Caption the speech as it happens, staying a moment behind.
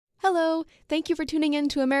Hello! Thank you for tuning in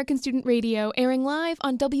to American Student Radio, airing live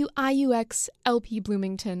on WIUX LP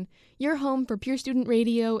Bloomington, your home for pure student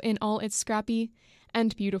radio in all its scrappy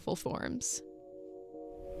and beautiful forms.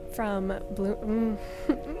 Live,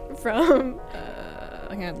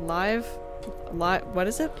 what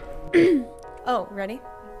is it? Oh, ready?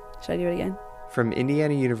 Should I do it again? From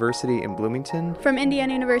Indiana University in Bloomington. From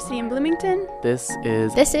Indiana University in Bloomington. This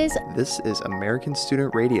is American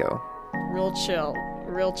Student Radio. Real chill.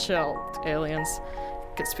 Aliens,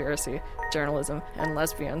 conspiracy, journalism, and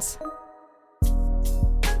lesbians.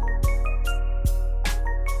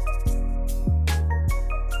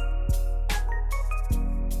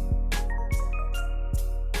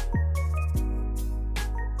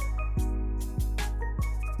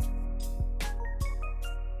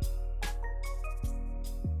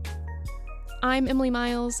 I'm Emily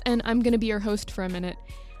Miles, and I'm going to be your host for a minute.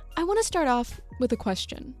 I want to start off with a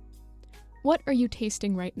question. What are you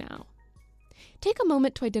tasting right now? Take a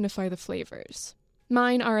moment to identify the flavors.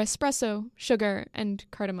 Mine are espresso, sugar, and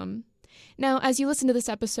cardamom. Now, as you listen to this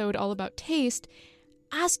episode all about taste,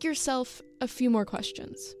 ask yourself a few more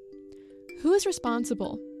questions. Who is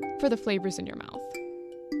responsible for the flavors in your mouth?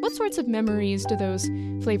 What sorts of memories do those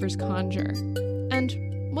flavors conjure?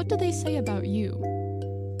 And what do they say about you?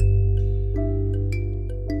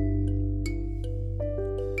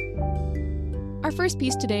 Our first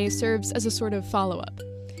piece today serves as a sort of follow-up.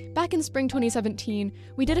 Back in spring 2017,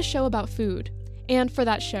 we did a show about food, and for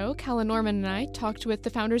that show, Calla Norman and I talked with the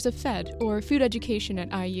founders of FED, or Food Education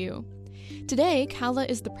at IU. Today, Calla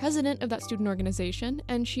is the president of that student organization,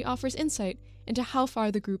 and she offers insight into how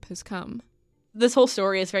far the group has come. This whole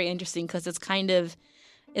story is very interesting because it's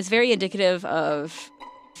very indicative of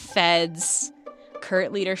FED's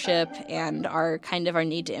current leadership and our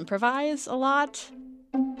need to improvise a lot.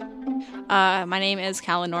 My name is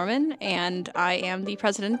Calla Norman, and I am the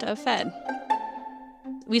president of FED.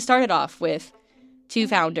 We started off with two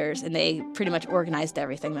founders, and they pretty much organized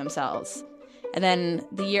everything themselves. And then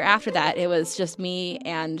the year after that, it was just me,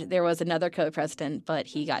 and there was another co-president, but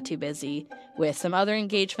he got too busy with some other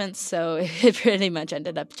engagements, so it pretty much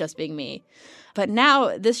ended up just being me. But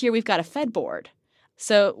now, this year, we've got a FED board.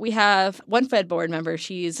 So we have one FED board member.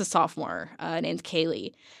 She's a sophomore named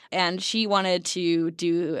Kaylee, and she wanted to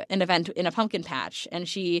do an event in a pumpkin patch, and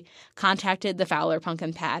she contacted the Fowler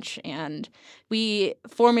Pumpkin Patch, and we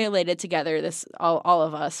formulated together this, all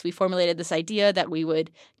of us, we formulated this idea that we would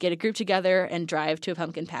get a group together and drive to a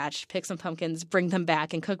pumpkin patch, pick some pumpkins, bring them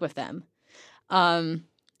back, and cook with them. And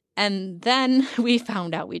then we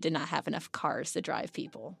found out we did not have enough cars to drive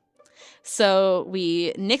people. So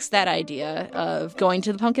we nixed that idea of going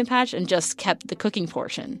to the pumpkin patch and just kept the cooking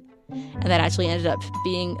portion. And that actually ended up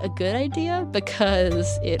being a good idea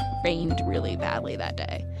because it rained really badly that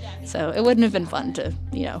day. So it wouldn't have been fun to,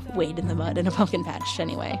 wade in the mud in a pumpkin patch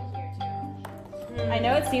anyway. I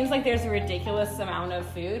know it seems like there's a ridiculous amount of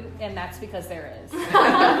food, and that's because there is.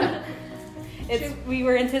 We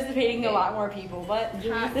were anticipating a lot more people, but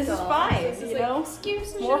this is fine,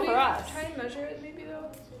 Excuse me, more for us. Try and measure it maybe though?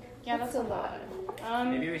 Yeah, that's a lot.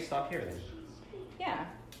 Maybe we stop here then. Yeah,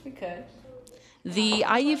 we could. The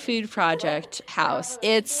IU Food Project house,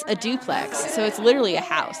 it's a duplex, so it's literally a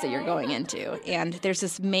house that you're going into. And there's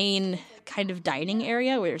this main kind of dining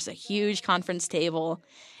area where there's a huge conference table,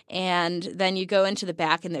 and then you go into the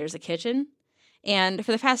back and there's a kitchen. And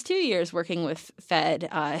for the past 2 years working with FED,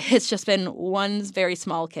 it's just been one very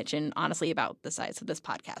small kitchen, honestly about the size of this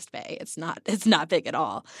podcast bay. It's not big at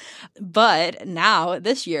all. But now,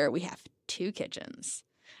 this year, we have 2 kitchens.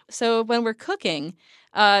 So when we're cooking,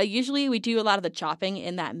 usually we do a lot of the chopping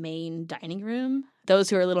in that main dining room. Those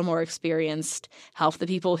who are a little more experienced help the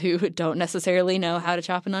people who don't necessarily know how to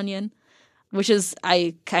chop an onion, which is,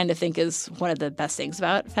 I kind of think, is one of the best things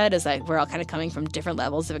about FED, is that we're all kind of coming from different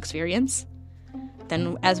levels of experience.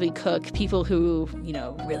 Then as we cook, people who,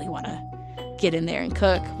 really want to get in there and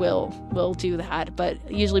cook will do that. But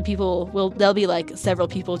usually there'll be like several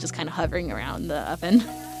people just kind of hovering around the oven,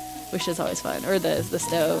 which is always fun, or the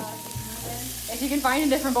stove. If you can find a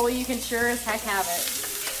different bowl, you can sure as heck have it.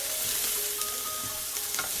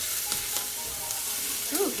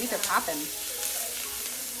 Ooh, these are popping.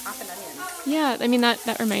 Popping onions. Yeah, I mean,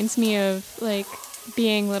 that reminds me of,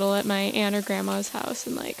 being little at my aunt or grandma's house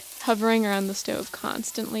and, hovering around the stove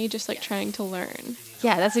constantly, just, trying to learn.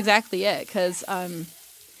 Yeah, that's exactly it, because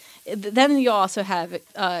then you also have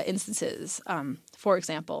instances, for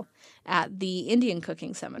example, at the Indian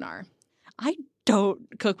cooking seminar. I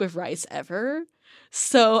don't cook with rice ever,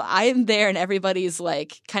 so I'm there and everybody's,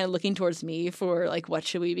 kind of looking towards me for, what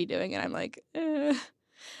should we be doing? And I'm like, eh.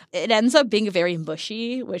 It ends up being very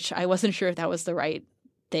mushy, which I wasn't sure if that was the right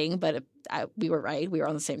thing, but we were right. We were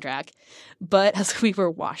on the same track. But as we were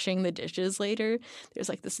washing the dishes later, there's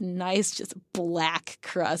like this nice just black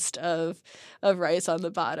crust of rice on the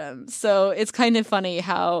bottom. So it's kind of funny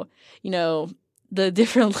how, the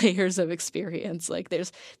different layers of experience. Like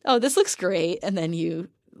there's, oh, this looks great. And then you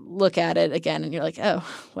look at it again and you're like, oh,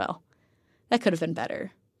 well, that could have been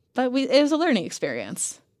better. But it was a learning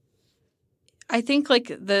experience. I think like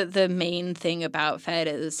the main thing about Fed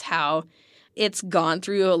is how it's gone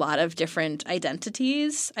through a lot of different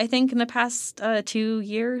identities, I think, in the past 2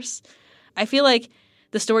 years. I feel like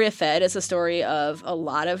the story of Fed is a story of a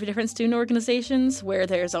lot of different student organizations where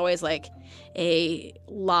there's always like a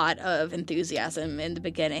lot of enthusiasm in the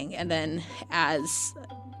beginning. And then as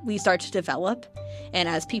we start to develop and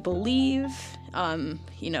as people leave,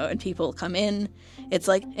 and people come in, it's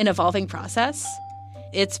like an evolving process.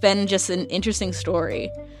 It's been just an interesting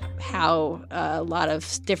story how a lot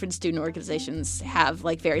of different student organizations have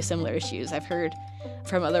like very similar issues. I've heard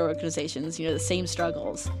from other organizations, the same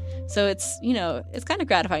struggles. So it's kind of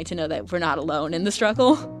gratifying to know that we're not alone in the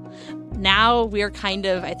struggle. Now we're kind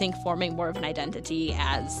of, I think, forming more of an identity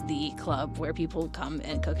as the club where people come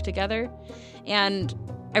and cook together. And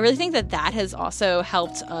I really think that has also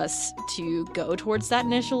helped us to go towards that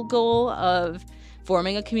initial goal of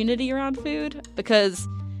forming a community around food, because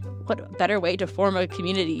what better way to form a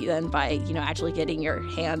community than by, actually getting your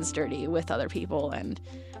hands dirty with other people. And,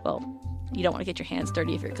 well, you don't want to get your hands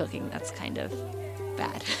dirty if you're cooking. That's kind of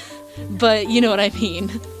bad. But you know what I mean.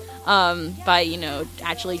 By,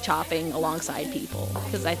 actually chopping alongside people.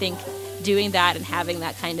 Because I think doing that and having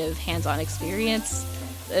that kind of hands-on experience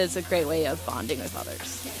is a great way of bonding with others.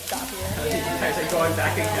 Stop here. You guys are going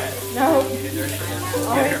back again. No.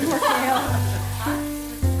 Always working out.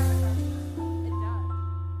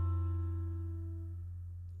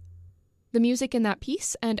 The music in that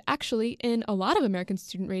piece, and actually in a lot of American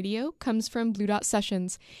Student Radio, comes from Blue Dot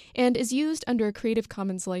Sessions and is used under a Creative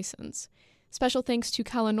Commons license. Special thanks to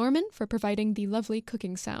Kala Norman for providing the lovely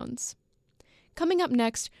cooking sounds. Coming up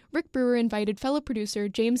next, Rick Brewer invited fellow producer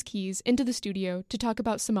James Keys into the studio to talk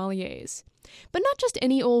about sommeliers. But not just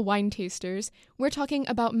any old wine tasters, we're talking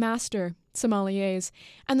about master sommeliers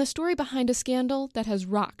and the story behind a scandal that has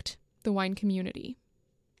rocked the wine community.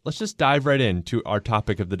 Let's just dive right into our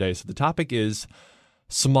topic of the day. So the topic is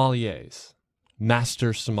sommeliers,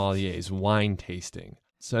 master sommeliers, wine tasting.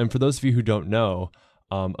 So, and for those of you who don't know,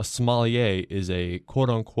 a sommelier is a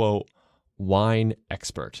quote-unquote wine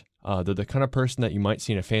expert. They're the kind of person that you might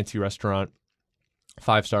see in a fancy restaurant,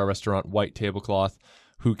 5-star restaurant, white tablecloth,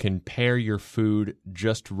 who can pair your food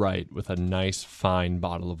just right with a nice, fine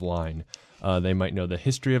bottle of wine. They might know the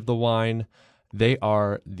history of the wine. They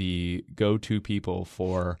are the go-to people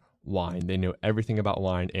for wine. They know everything about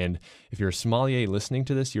wine. And if you're a sommelier listening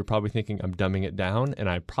to this, you're probably thinking I'm dumbing it down, and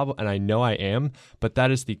I know I am, but that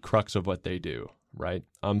is the crux of what they do, right?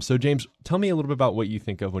 So James, tell me a little bit about what you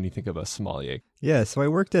think of when you think of a sommelier. Yeah, so I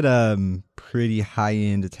worked at a pretty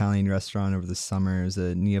high-end Italian restaurant over the summer. It was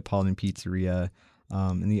a Neapolitan pizzeria,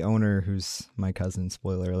 and the owner, who's my cousin,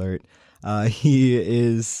 spoiler alert, he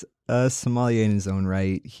is a sommelier in his own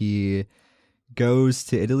right. He goes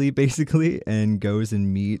to Italy basically and goes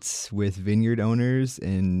and meets with vineyard owners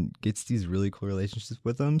and gets these really cool relationships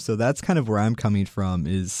with them. So that's kind of where I'm coming from.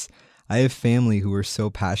 Is I have family who are so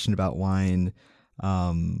passionate about wine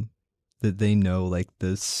that they know like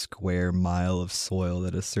the square mile of soil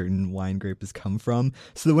that a certain wine grape has come from.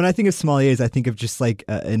 So when I think of sommeliers, I think of just like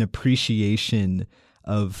an appreciation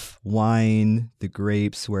of wine, the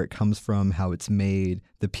grapes, where it comes from, how it's made,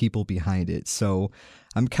 the people behind it. So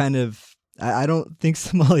I don't think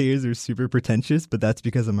sommeliers are super pretentious, but that's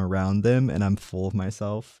because I'm around them and I'm full of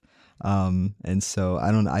myself. And so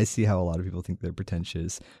I see how a lot of people think they're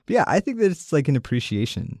pretentious. But yeah, I think that it's like an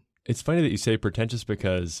appreciation. It's funny that you say pretentious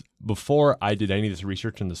because before I did any of this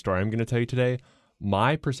research in the story I'm going to tell you today,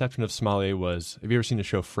 my perception of sommelier was, have you ever seen the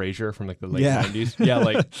show Frasier from like the late 90s? Yeah,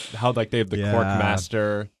 like how like they have the cork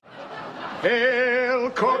master.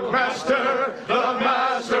 Hail, cork master, the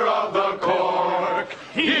master of the cork.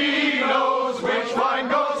 He knows which wine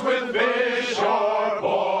goes with fish or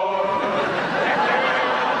pork.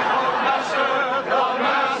 The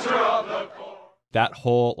master of the cork. That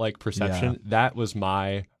whole like perception, that was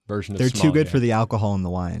my version of They're sommelier. too good for the alcohol in the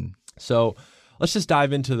wine. So let's just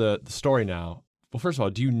dive into the story now. Well, first of all,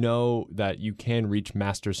 do you know that you can reach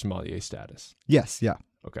master sommelier status? Yes, yeah.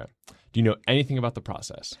 Okay. Do you know anything about the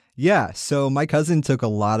process? Yeah, so my cousin took a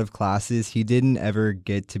lot of classes. He didn't ever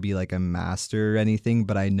get to be like a master or anything,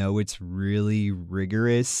 but I know it's really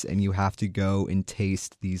rigorous and you have to go and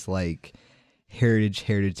taste these like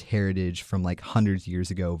heritage from like hundreds of years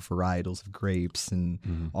ago, varietals of grapes and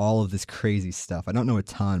all of this crazy stuff. I don't know a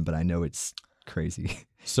ton, but I know it's crazy.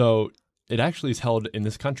 So it actually is held in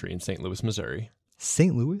this country, in St. Louis, Missouri.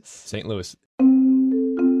 St. Louis? St. Louis.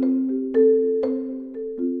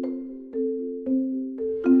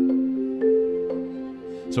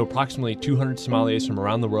 So approximately 200 sommeliers from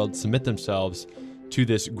around the world submit themselves to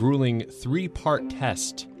this grueling 3-part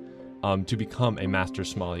test to become a master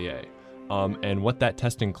sommelier. And what that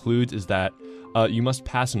test includes is that you must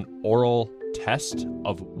pass an oral test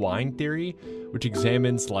of wine theory, which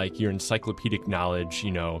examines like your encyclopedic knowledge,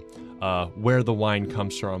 where the wine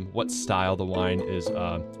comes from, what style the wine is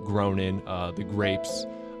grown in, the grapes,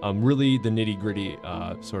 really the nitty-gritty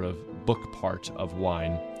sort of book part of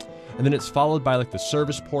wine. And then it's followed by like the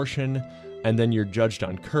service portion, and then you're judged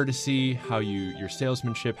on courtesy, your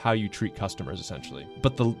salesmanship, how you treat customers, essentially.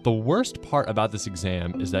 But the worst part about this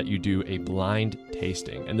exam is that you do a blind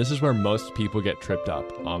tasting, and this is where most people get tripped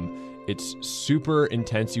up. It's super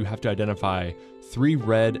intense. You have to identify 3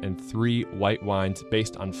 red and 3 white wines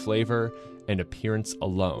based on flavor and appearance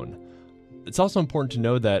alone. It's also important to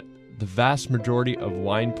know that the vast majority of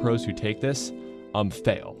wine pros who take this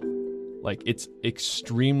fail. Like, it's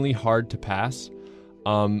extremely hard to pass.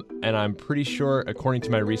 And I'm pretty sure, according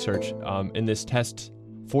to my research, in this test,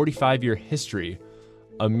 45-year history,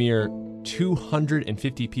 a mere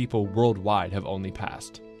 250 people worldwide have only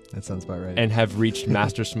passed. That sounds about right. And have reached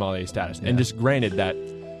master sommelier status. Yeah. And just granted that,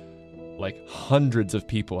 like, hundreds of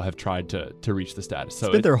people have tried to reach the status. So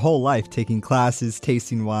spent their whole life taking classes,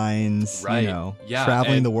 tasting wines, right.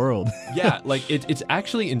 Traveling the world. Yeah, like, it's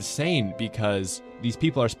actually insane because these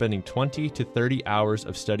people are spending 20 to 30 hours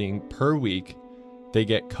of studying per week. They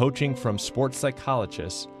get coaching from sports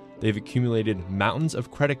psychologists. They've accumulated mountains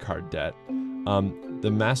of credit card debt.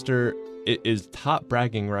 The master is top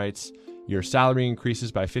bragging rights. Your salary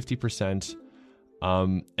increases by 50%.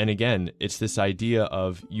 And again, it's this idea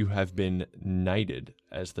of you have been knighted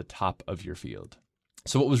as the top of your field.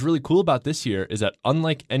 So what was really cool about this year is that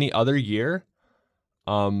unlike any other year,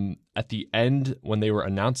 at the end when they were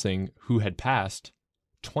announcing who had passed,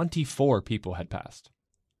 24 people had passed.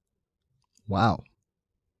 Wow.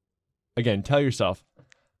 Again, tell yourself,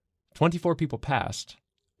 24 people passed,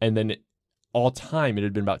 and then all time it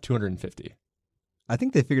had been about 250. I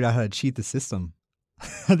think they figured out how to cheat the system.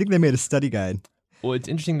 I think they made a study guide. Well, it's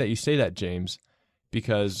interesting that you say that, James,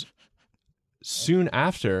 because soon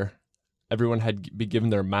after everyone had been given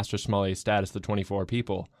their master sommelier status, the 24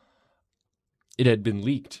 people, it had been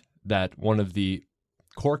leaked that one of the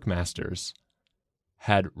cork masters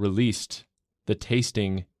had released the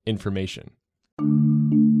tasting information.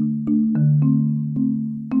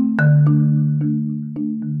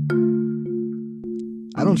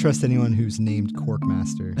 I don't trust anyone who's named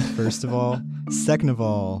Corkmaster, first of all. Second of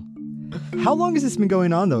all, how long has this been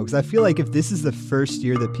going on, though? Because I feel like if this is the first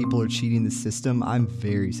year that people are cheating the system, I'm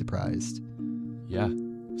very surprised. Yeah.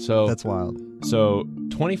 So that's wild. So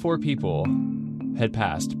 24 people had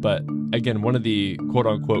passed, but again, one of the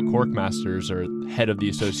quote-unquote Corkmasters or head of the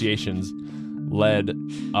associations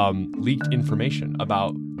leaked information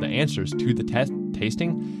about the answers to the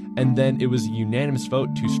tasting, and then it was a unanimous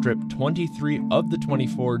vote to strip 23 of the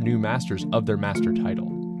 24 new masters of their master title.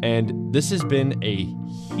 And this has been a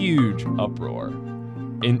huge uproar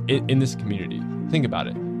in this community. Think about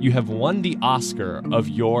it. You have won the Oscar of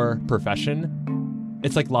your profession.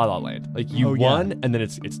 It's like La La Land. Like you won, and then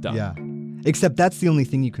it's done. Yeah. Except that's the only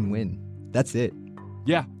thing you can win. That's it.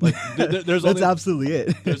 Yeah. Like there's that's absolutely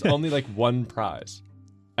it. There's only like one prize,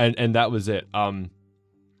 and that was it. And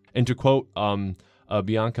to quote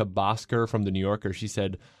Bianca Bosker from The New Yorker, she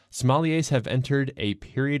said, "Sommeliers have entered a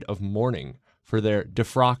period of mourning for their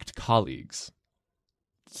defrocked colleagues."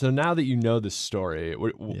 So now that you know this story,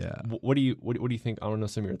 what do you think? I want to know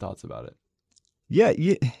some of your thoughts about it. Yeah,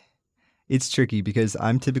 it's tricky because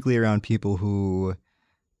I'm typically around people who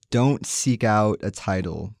don't seek out a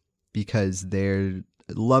title because their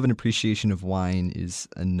love and appreciation of wine is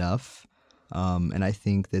enough. And I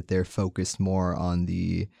think that they're focused more on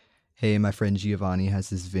the, hey, my friend Giovanni has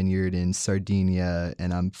this vineyard in Sardinia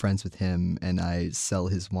and I'm friends with him and I sell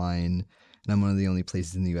his wine and I'm one of the only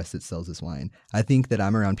places in the U.S. that sells this wine. I think that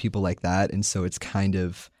I'm around people like that, and so it's kind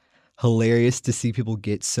of hilarious to see people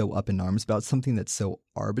get so up in arms about something that's so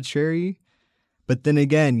arbitrary. But then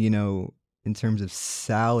again, in terms of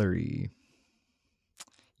salary,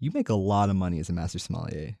 you make a lot of money as a master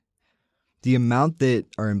sommelier. The amount that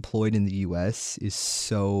are employed in the U.S. is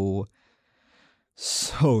so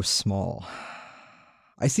small.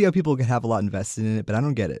 I see how people can have a lot invested in it, but I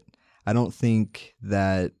don't get it. I don't think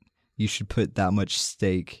that you should put that much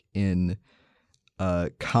stake in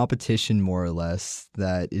competition, more or less,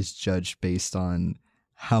 that is judged based on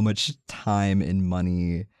how much time and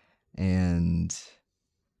money and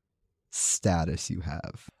status you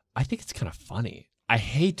have. I think it's kind of funny. I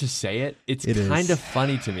hate to say it. It's It kind is. of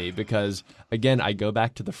funny to me because, again, I go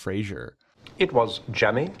back to the Frasier. It was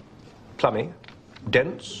jammy, plummy,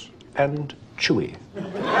 dense, and chewy.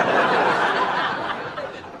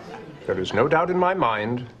 There is no doubt in my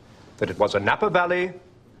mind that it was a Napa Valley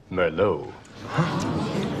Merlot.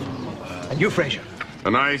 And you, Fraser?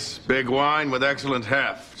 A nice, big wine with excellent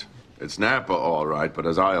heft. It's Napa, all right, but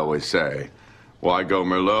as I always say, why go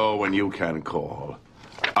Merlot when you can call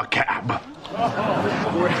a cab?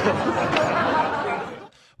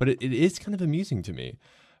 But it is kind of amusing to me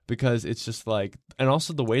because it's just like, and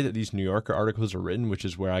also the way that these New Yorker articles are written, which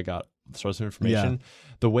is where I got the source of information. Yeah.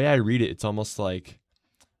 The way I read it, it's almost like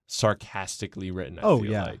sarcastically written, I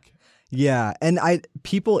feel like. Yeah, and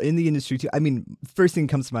people in the industry too. I mean, first thing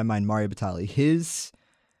comes to my mind, Mario Batali. His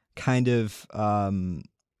kind of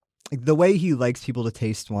the way he likes people to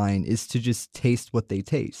taste wine is to just taste what they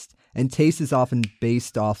taste. And taste is often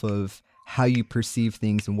based off of how you perceive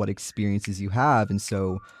things and what experiences you have. And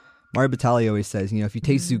so Mario Batali always says, if you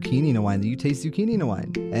taste zucchini in a wine, then you taste zucchini in a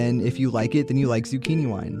wine. And if you like it, then you like zucchini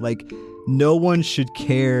wine. Like, no one should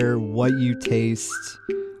care what you taste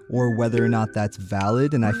or whether or not that's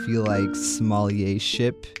valid. And I feel like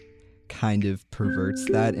sommeliership kind of perverts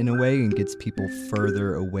that in a way and gets people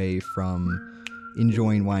further away from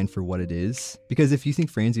enjoying wine for what it is. Because if you think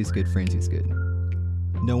Franzi is good, Franzi is good.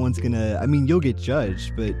 No one's gonna, you'll get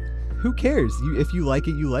judged, but who cares? If you like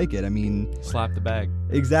it, you like it. Slap the bag.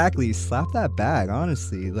 Exactly. Slap that bag,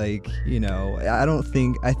 honestly. I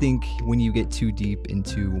think when you get too deep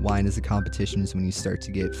into wine as a competition is when you start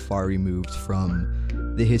to get far removed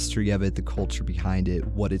from the history of it, the culture behind it,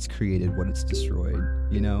 what it's created, what it's destroyed,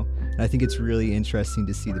 And I think it's really interesting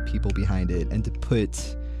to see the people behind it and to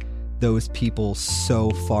put those people so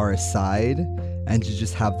far aside and to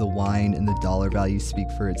just have the wine and the dollar value speak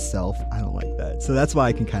for itself. I don't like that. So that's why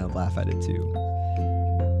I can kind of laugh at it too.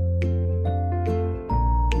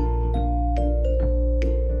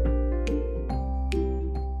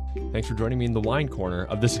 Thanks for joining me in the wine corner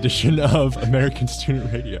of this edition of American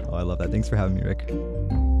Student Radio. Oh, I love that. Thanks for having me, Rick.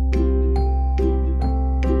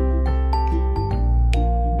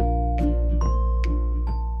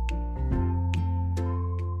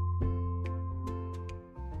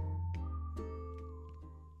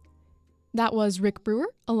 That was Rick Brewer,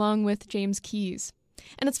 along with James Keyes.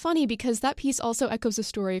 And it's funny because that piece also echoes a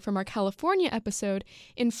story from our California episode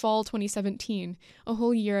in fall 2017, a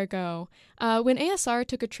whole year ago, when ASR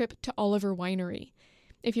took a trip to Oliver Winery.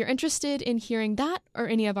 If you're interested in hearing that or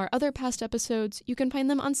any of our other past episodes, you can find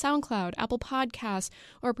them on SoundCloud, Apple Podcasts,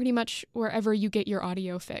 or pretty much wherever you get your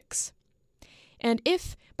audio fix. And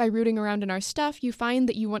if, by rooting around in our stuff, you find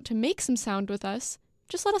that you want to make some sound with us,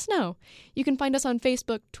 just let us know. You can find us on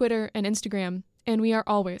Facebook, Twitter, and Instagram, and we are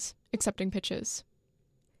always accepting pitches.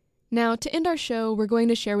 Now, to end our show, we're going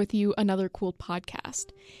to share with you another cool podcast.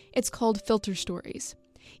 It's called Filter Stories.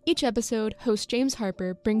 Each episode, host James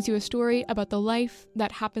Harper brings you a story about the life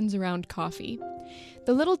that happens around coffee.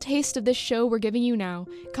 The little taste of this show we're giving you now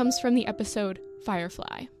comes from the episode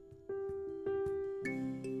Firefly.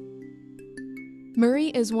 Murray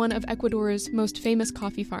is one of Ecuador's most famous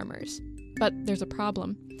coffee farmers. But there's a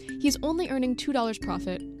problem. He's only earning $2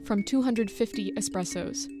 profit from 250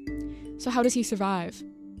 espressos. So how does he survive?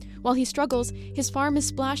 While he struggles, his farm is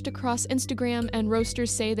splashed across Instagram and roasters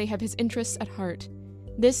say they have his interests at heart.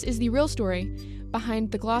 This is the real story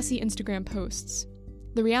behind the glossy Instagram posts.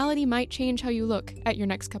 The reality might change how you look at your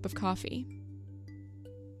next cup of coffee.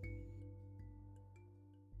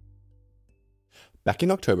 Back in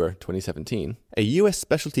October 2017, a US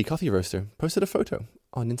specialty coffee roaster posted a photo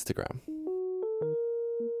on Instagram.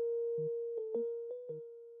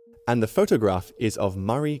 And the photograph is of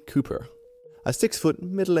Murray Cooper, a 6-foot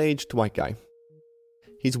middle-aged white guy.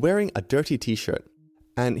 He's wearing a dirty t-shirt,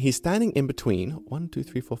 and he's standing in between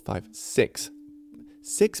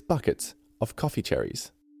 6 buckets of coffee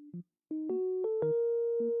cherries.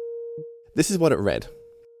 This is what it read.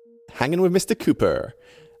 Hanging with Mr. Cooper.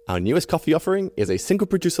 Our newest coffee offering is a single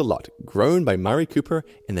producer lot grown by Murray Cooper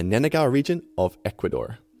in the Nenagao region of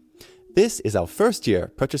Ecuador. This is our first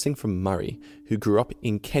year purchasing from Murray, who grew up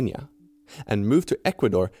in Kenya and moved to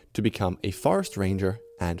Ecuador to become a forest ranger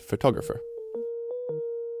and photographer.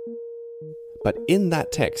 But in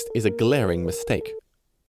that text is a glaring mistake.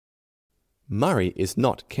 Murray is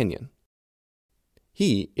not Kenyan.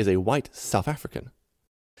 He is a white South African.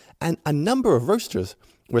 And a number of roasters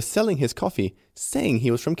were selling his coffee saying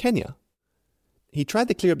he was from Kenya. he tried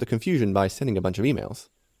to clear up the confusion by sending a bunch of emails.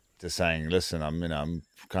 Just saying, listen, I'm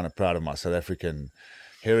kind of proud of my South African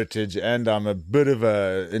heritage, and I'm a bit of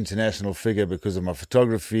a international figure because of my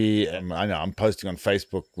photography. And I know I'm posting on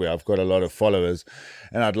Facebook where I've got a lot of followers,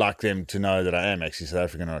 and I'd like them to know that I am actually South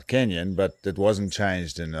African, not Kenyan, but it wasn't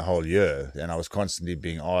changed in a whole year, and I was constantly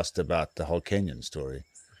being asked about the whole Kenyan story.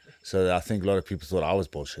 So I think a lot of people thought I was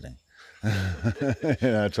bullshitting.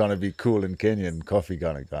 Trying to be cool in Kenyan coffee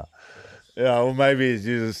kind of guy. Yeah, or maybe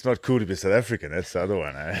it's not cool to be South African. That's the other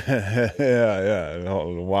one.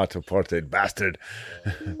 White apartheid bastard.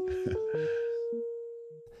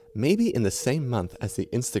 Maybe in the same month as the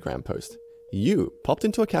Instagram post, you popped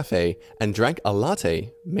into a cafe and drank a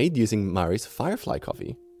latte made using Murray's Firefly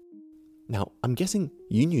coffee. Now, I'm guessing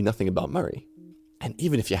you knew nothing about Murray. And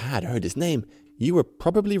even if you had heard his name, you were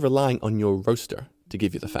probably relying on your roaster to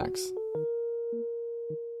give you the facts.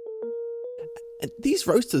 And these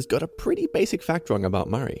roasters got a pretty basic fact wrong about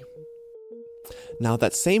Murray. Now,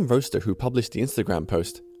 that same roaster who published the Instagram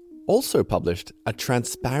post also published a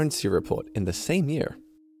transparency report in the same year.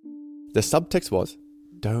 The subtext was,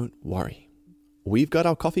 "Don't worry, we've got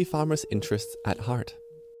our coffee farmers' interests at heart."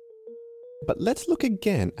 But let's look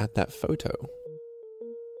again at that photo.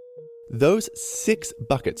 Those 6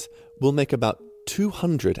 buckets will make about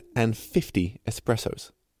 250 espressos.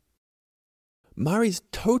 Murray's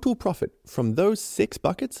total profit from those 6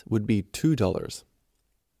 buckets would be $2.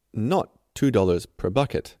 Not $2 per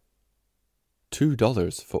bucket.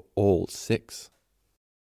 $2 for all 6.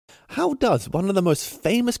 How does one of the most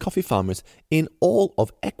famous coffee farmers in all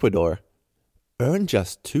of Ecuador earn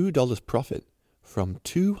just $2 profit from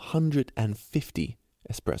 250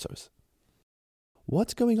 espressos?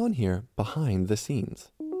 What's going on here behind the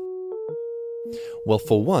scenes? Well,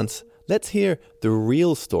 for once, let's hear the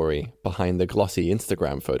real story behind the glossy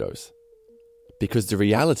Instagram photos. Because the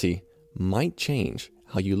reality might change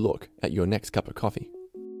how you look at your next cup of coffee.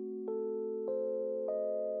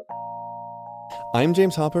 I'm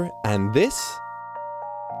James Harper, and this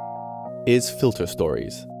is Filter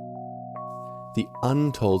Stories. The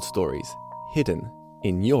untold stories hidden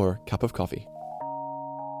in your cup of coffee.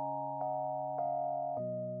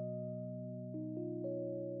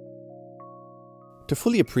 To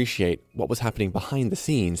fully appreciate what was happening behind the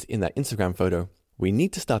scenes in that Instagram photo, we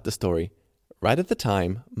need to start the story right at the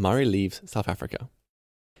time Murray leaves South Africa.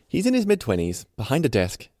 He's in his mid-20s, behind a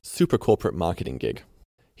desk, super corporate marketing gig.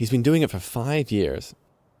 He's been doing it for 5 years,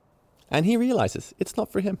 and he realizes it's not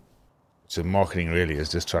for him. So marketing really is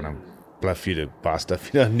just trying to bluff you to buy stuff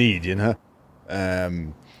you don't need,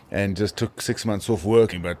 and just took 6 months off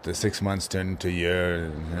working, but the 6 months turned into a year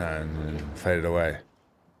and faded away.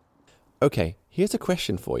 Okay, here's a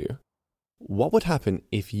question for you. What would happen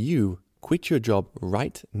if you quit your job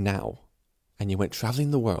right now and you went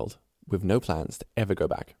traveling the world with no plans to ever go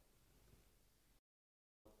back?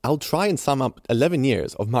 I'll try and sum up 11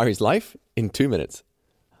 years of Murray's life in 2 minutes.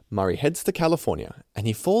 Murray heads to California and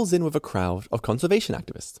he falls in with a crowd of conservation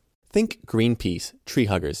activists. Think Greenpeace, tree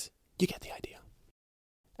huggers, you get the idea.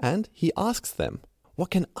 And he asks them,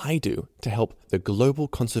 what can I do to help the global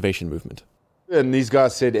conservation movement? And these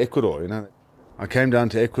guys said Ecuador, I came down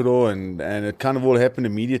to Ecuador and it kind of all happened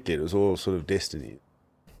immediately. It was all sort of destiny.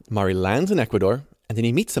 Murray lands in Ecuador and then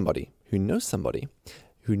he meets somebody who knows somebody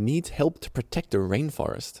who needs help to protect a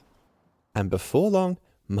rainforest. And before long,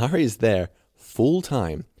 Murray is there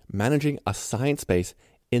full-time managing a science base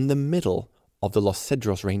in the middle of the Los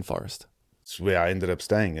Cedros rainforest. It's where I ended up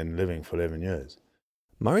staying and living for 11 years.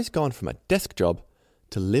 Murray's gone from a desk job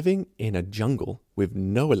to living in a jungle with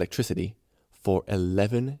no electricity for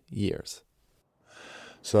 11 years.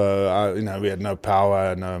 So, we had no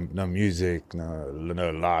power, no music,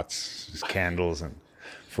 no lights, just candles, and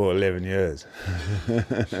for 11 years.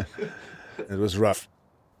 It was rough.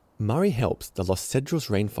 Murray helps the Los Cedros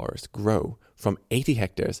rainforest grow from 80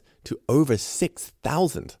 hectares to over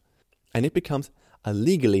 6,000, and it becomes a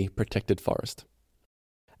legally protected forest.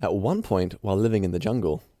 At one point, while living in the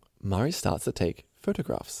jungle, Murray starts to take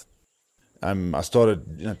photographs. I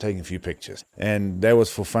started taking a few pictures, and that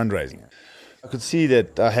was for fundraising. I could see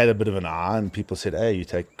that I had a bit of an eye, and people said, hey, you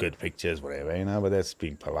take good pictures, whatever, but that's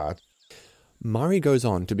being polite. Murray goes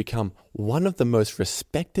on to become one of the most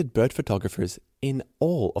respected bird photographers in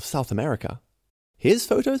all of South America. His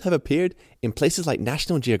photos have appeared in places like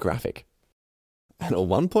National Geographic. And at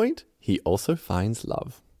one point, he also finds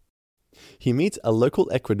love. He meets a local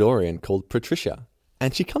Ecuadorian called Patricia,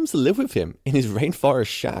 and she comes to live with him in his rainforest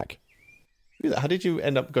shack. How did you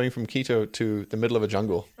end up going from Quito to the middle of a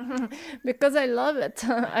jungle? Because I love it.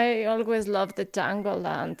 I always loved the jungle,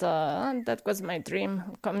 and that was my dream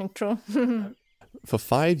coming true. For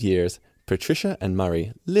 5 years, Patricia and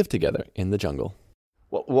Murray live together in the jungle.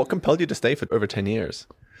 What compelled you to stay for over 10 years?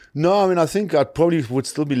 No, I mean, I think I probably would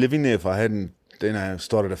still be living there if I hadn't,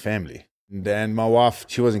 started a family. And my wife,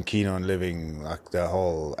 she wasn't keen on living like the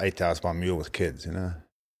whole 8 hours by mule with kids,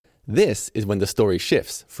 This is when the story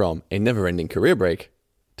shifts from a never-ending career break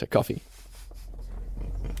to coffee.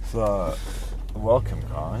 So, welcome,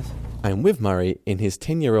 guys. I'm with Murray in his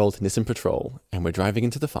 10-year-old Nissan Patrol, and we're driving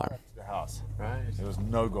into the farm. The house, right? There was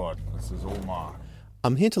no garden. This is all mine.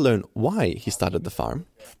 I'm here to learn why he started the farm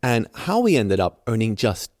and how he ended up earning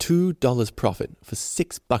just $2 profit for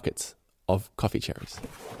 6 buckets of coffee cherries.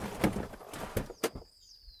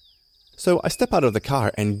 So I step out of the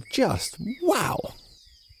car and just, wow!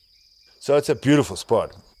 So it's a beautiful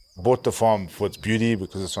spot. Bought the farm for its beauty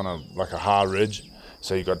because it's on a high ridge.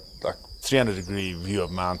 So you got like 300-degree view of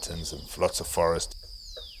mountains and lots of forest.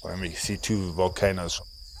 And we see 2 volcanoes.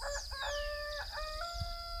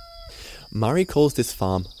 Murray calls this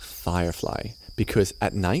farm Firefly because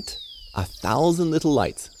at night, 1,000 little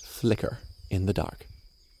lights flicker in the dark.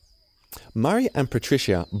 Murray and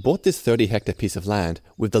Patricia bought this 30-hectare piece of land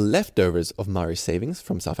with the leftovers of Murray's savings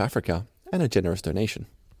from South Africa and a generous donation.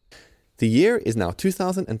 The year is now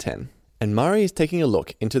 2010, and Murray is taking a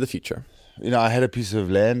look into the future. I had a piece of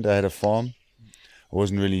land, I had a farm. I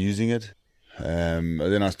wasn't really using it.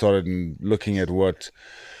 Then I started looking at what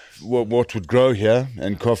would grow here,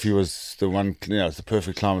 and coffee was the one, it's the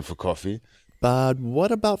perfect climate for coffee. But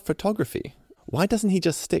what about photography? Why doesn't he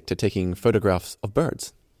just stick to taking photographs of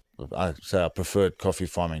birds? I say I preferred coffee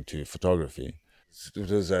farming to photography.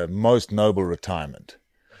 It was a most noble retirement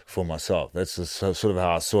for myself. That's sort of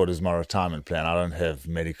how I saw it as my retirement plan. I don't have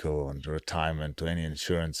medical and retirement or any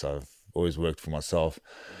insurance. I've always worked for myself.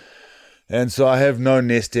 And so I have no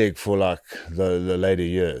nest egg for like the later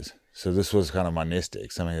years. So this was kind of my nest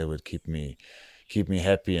egg, something that would keep me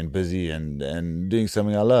happy and busy and doing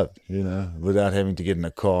something I loved, without having to get in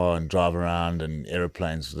a car and drive around and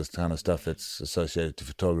airplanes, this kind of stuff that's associated to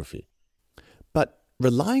photography. But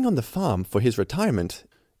relying on the farm for his retirement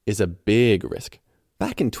is a big risk.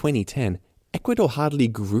 Back in 2010, Ecuador hardly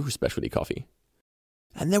grew specialty coffee.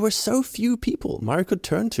 And there were so few people Murray could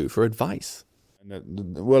turn to for advice.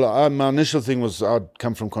 Well, my initial thing was I'd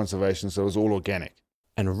come from conservation, so it was all organic.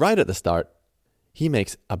 And right at the start, he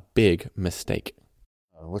makes a big mistake.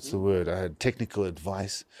 What's the word? I had technical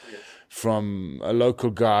advice from a local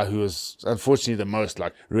guy who was unfortunately the most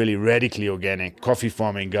really radically organic coffee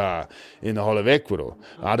farming guy in the whole of Ecuador.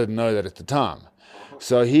 I didn't know that at the time.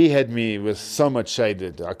 So he had me with so much shade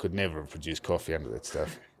that I could never produce coffee under that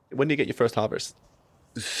stuff. When do you get your first harvest?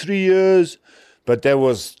 3 years, but that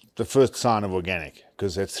was the first sign of organic,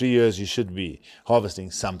 because at 3 years you should be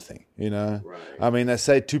harvesting something, Right. I mean, they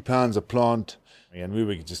say 2 pounds a plant, and we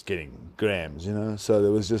were just getting grams, so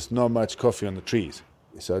there was just not much coffee on the trees.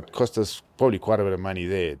 So it cost us probably quite a bit of money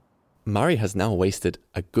there. Murray has now wasted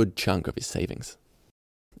a good chunk of his savings.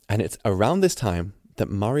 And it's around this time that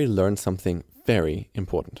Murray learned something very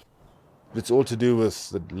important. It's all to do with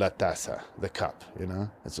the la taza, the cup,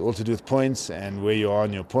 It's all to do with points and where you are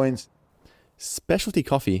on your points. Specialty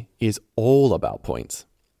coffee is all about points.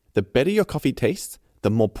 The better your coffee tastes,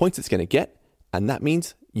 the more points it's going to get, and that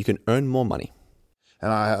means you can earn more money.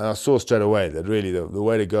 And I saw straight away that really the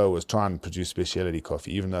way to go was try and produce specialty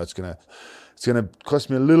coffee, even though it's gonna cost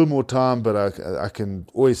me a little more time, but I can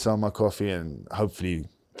always sell my coffee and hopefully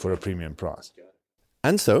for a premium price.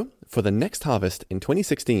 And so, for the next harvest in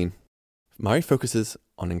 2016, Murray focuses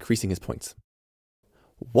on increasing his points.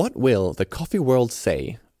 What will the coffee world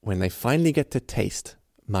say when they finally get to taste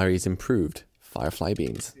Murray's improved Firefly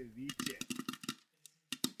beans?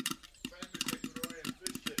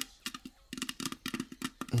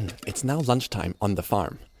 It's now lunchtime on the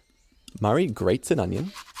farm. Murray grates an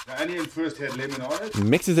onion. The onion first had lemon on it.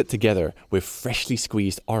 Mixes it together with freshly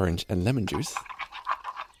squeezed orange and lemon juice.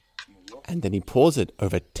 And then he pours it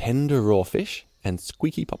over tender raw fish and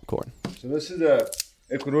squeaky popcorn. So this is a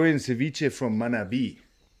Ecuadorian ceviche from Manabi.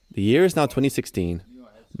 The year is now 2016.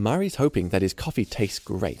 Murray's hoping that his coffee tastes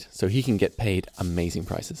great so he can get paid amazing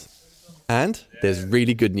prices. And there's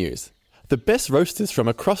really good news. The best roasters from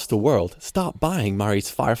across the world start buying Murray's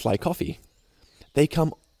Firefly coffee. They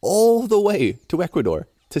come all the way to Ecuador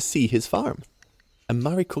to see his farm. And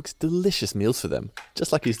Murray cooks delicious meals for them,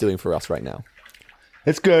 just like he's doing for us right now.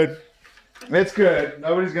 It's good. It's good.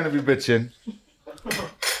 Nobody's going to be bitching.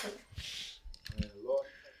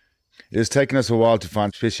 It's taken us a while to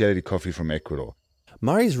find specialty coffee from Ecuador.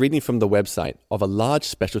 Murray's reading from the website of a large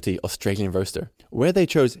specialty Australian roaster, where they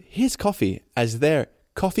chose his coffee as their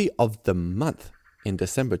Coffee of the Month in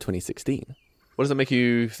December 2016. What does it make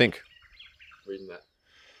you think, reading that?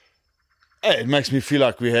 It makes me feel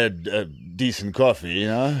like we had decent coffee, you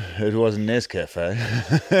know. It wasn't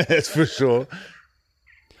Nescafe, that's for sure.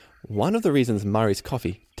 One of the reasons Murray's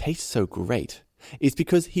coffee tastes so great is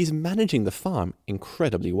because he's managing the farm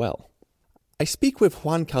incredibly well. I speak with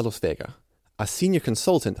Juan Carlos Vega, a senior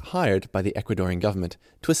consultant hired by the Ecuadorian government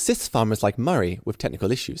to assist farmers like Murray with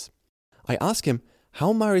technical issues. I ask him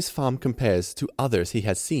how Murray's farm compares to others he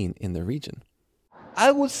has seen in the region.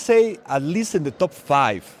 I would say at least in the top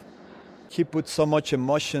 5. He put so much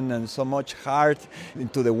emotion and so much heart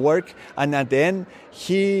into the work, and at the end,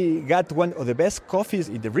 he got one of the best coffees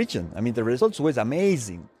in the region. I mean, the results was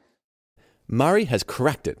amazing. Murray has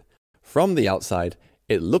cracked it. From the outside,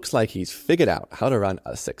 it looks like he's figured out how to run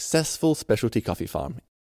a successful specialty coffee farm.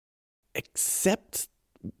 Except,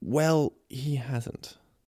 well, he hasn't.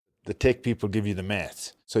 The tech people give you the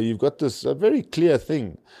maths. So you've got this very clear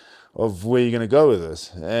thing of where you're going to go with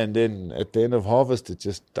this. And then at the end of harvest, it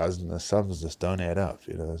just doesn't, the sums just don't add up.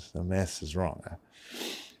 You know, the maths is wrong.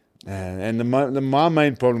 And my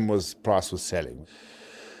main problem was price was selling.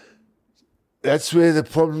 That's where the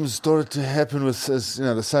problems started to happen with,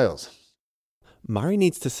 the sales. Murray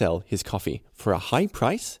needs to sell his coffee for a high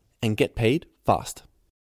price and get paid fast.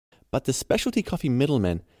 But the specialty coffee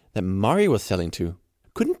middlemen that Murray was selling to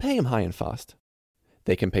couldn't pay him high and fast.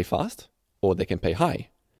 They can pay fast or they can pay high,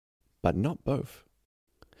 but not both.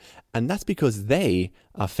 And that's because they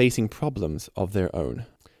are facing problems of their own.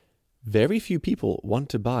 Very few people want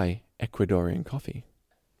to buy Ecuadorian coffee.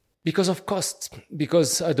 Because of costs,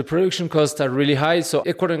 because the production costs are really high, so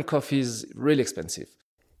Ecuadorian coffee is really expensive.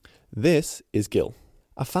 This is Gil,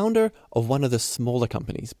 a founder of one of the smaller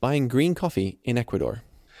companies buying green coffee in Ecuador.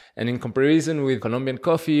 And in comparison with Colombian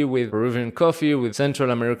coffee, with Peruvian coffee, with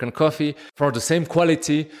Central American coffee, for the same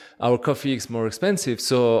quality, our coffee is more expensive.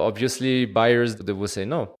 So obviously buyers, they will say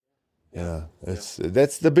no. Yeah,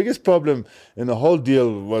 that's the biggest problem in the whole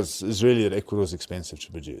deal is really that Ecuador is expensive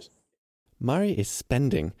to produce. Murray is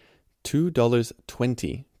spending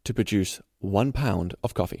 $2.20 to produce 1 pound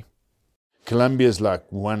of coffee. Colombia's like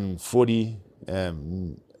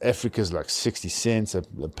 $1.40, Africa's like 60 cents a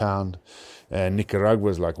pound, and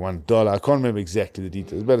Nicaragua's like $1. I can't remember exactly the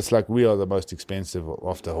details, but it's like we are the most expensive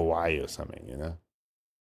after Hawaii or something, you know.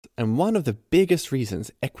 And one of the biggest reasons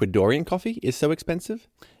Ecuadorian coffee is so expensive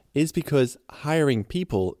is because hiring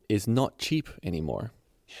people is not cheap anymore.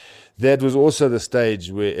 That was also the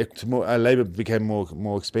stage where labor became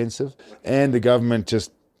more expensive, and the government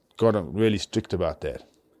just got really strict about that.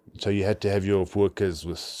 So you had to have your workers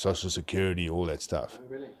with social security, all that stuff. Oh,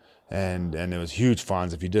 really? And there was huge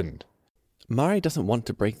fines if you didn't. Murray doesn't want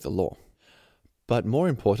to break the law. But more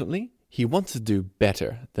importantly, he wants to do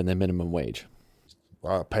better than the minimum wage.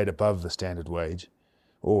 I paid above the standard wage,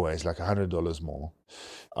 always like $100 more.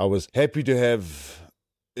 I was happy to have,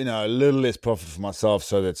 a little less profit for myself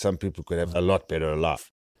so that some people could have a lot better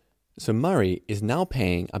life. So Murray is now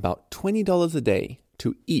paying about $20 a day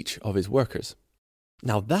to each of his workers.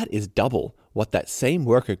 Now that is double what that same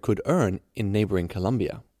worker could earn in neighboring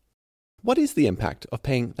Colombia. What is the impact of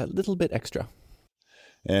paying that little bit extra?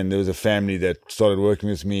 And there was a family that started working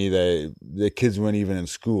with me. Their kids weren't even in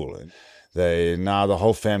school. Now the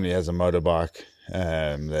whole family has a motorbike.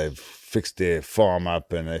 They've fixed their farm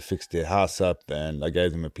up and they fixed their house up, and I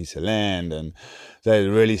gave them a piece of land, and they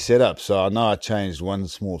really set up. So now I changed one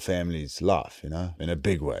small family's life, in a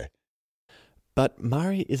big way. But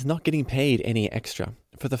Murray is not getting paid any extra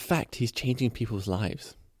for the fact he's changing people's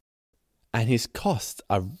lives. And his costs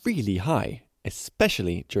are really high,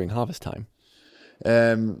 especially during harvest time.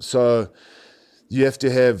 So you have to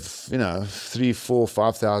have, $3,000,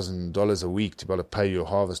 $4,000, $5,000 a week to be able to pay your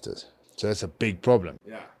harvesters. So that's a big problem.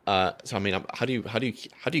 Yeah. How do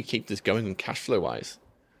you keep this going cash flow wise?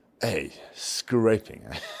 Hey, scraping.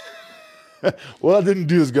 All I didn't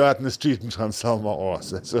do is go out in the street and try and sell my arse.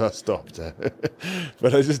 That's where I stopped.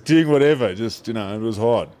 But I was just doing whatever. It was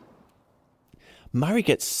hard. Murray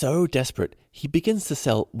gets so desperate, he begins to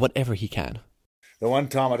sell whatever he can. The one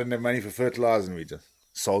time I didn't have money for fertilizer and we just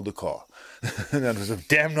sold the car. And that was a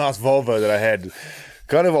damn nice Volvo that I had.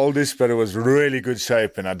 Kind of oldish, but it was really good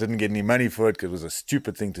shape, and I didn't get any money for it because it was a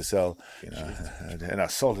stupid thing to sell. And I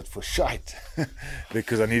sold it for shite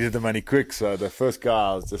because I needed the money quick. So the first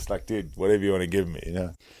guy, I was just like, dude, whatever you want to give me,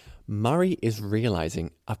 Murray is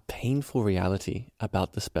realizing a painful reality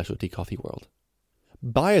about the specialty coffee world.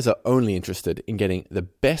 Buyers are only interested in getting the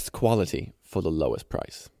best quality for the lowest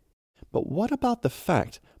price. But what about the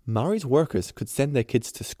fact Murray's workers could send their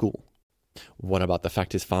kids to school? What about the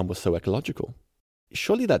fact his farm was so ecological?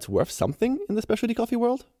 Surely that's worth something in the specialty coffee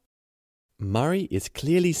world? Murray is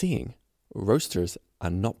clearly seeing roasters are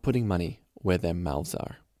not putting money where their mouths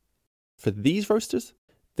are. For these roasters,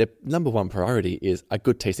 their number one priority is a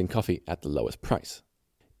good tasting coffee at the lowest price.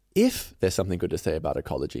 If there's something good to say about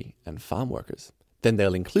ecology and farm workers, then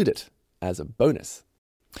they'll include it as a bonus.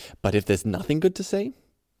 But if there's nothing good to say,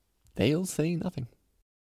 they'll say nothing.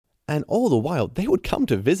 And all the while, they would come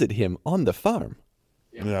to visit him on the farm.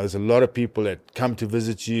 You know, there's a lot of people that come to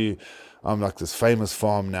visit you. I'm like this famous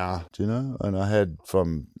farm now, do you know? And I had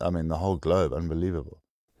from, the whole globe, unbelievable.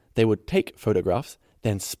 They would take photographs,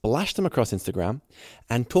 then splash them across Instagram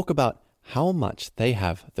and talk about how much they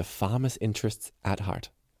have the farmers' interests at heart.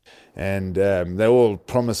 And they all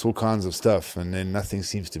promise all kinds of stuff, and then nothing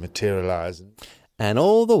seems to materialize. And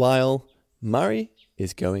all the while, Murray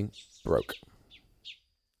is going broke.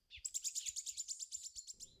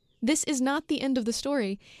 This is not the end of the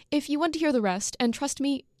story. If you want to hear the rest, and trust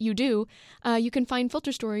me, you do, you can find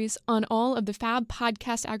Filter Stories on all of the fab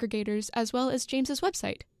podcast aggregators as well as James's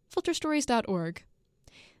website, filterstories.org.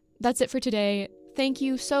 That's it for today. Thank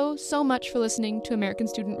you so much for listening to American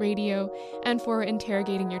Student Radio and for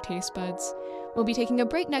interrogating your taste buds. We'll be taking a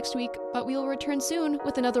break next week, but we will return soon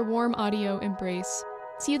with another warm audio embrace.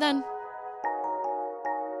 See you then.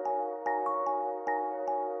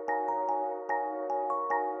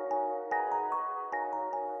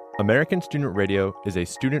 American Student Radio is a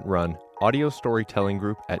student-run audio storytelling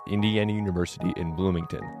group at Indiana University in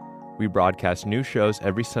Bloomington. We broadcast new shows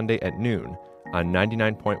every Sunday at noon on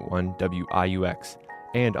 99.1 WIUX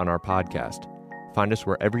and on our podcast. Find us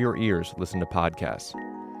wherever your ears listen to podcasts.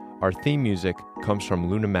 Our theme music comes from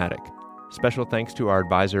Lunamatic. Special thanks to our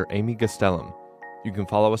advisor, Amy Gastelum. You can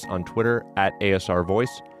follow us on Twitter at ASR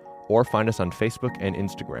Voice or find us on Facebook and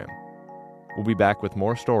Instagram. We'll be back with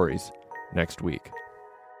more stories next week.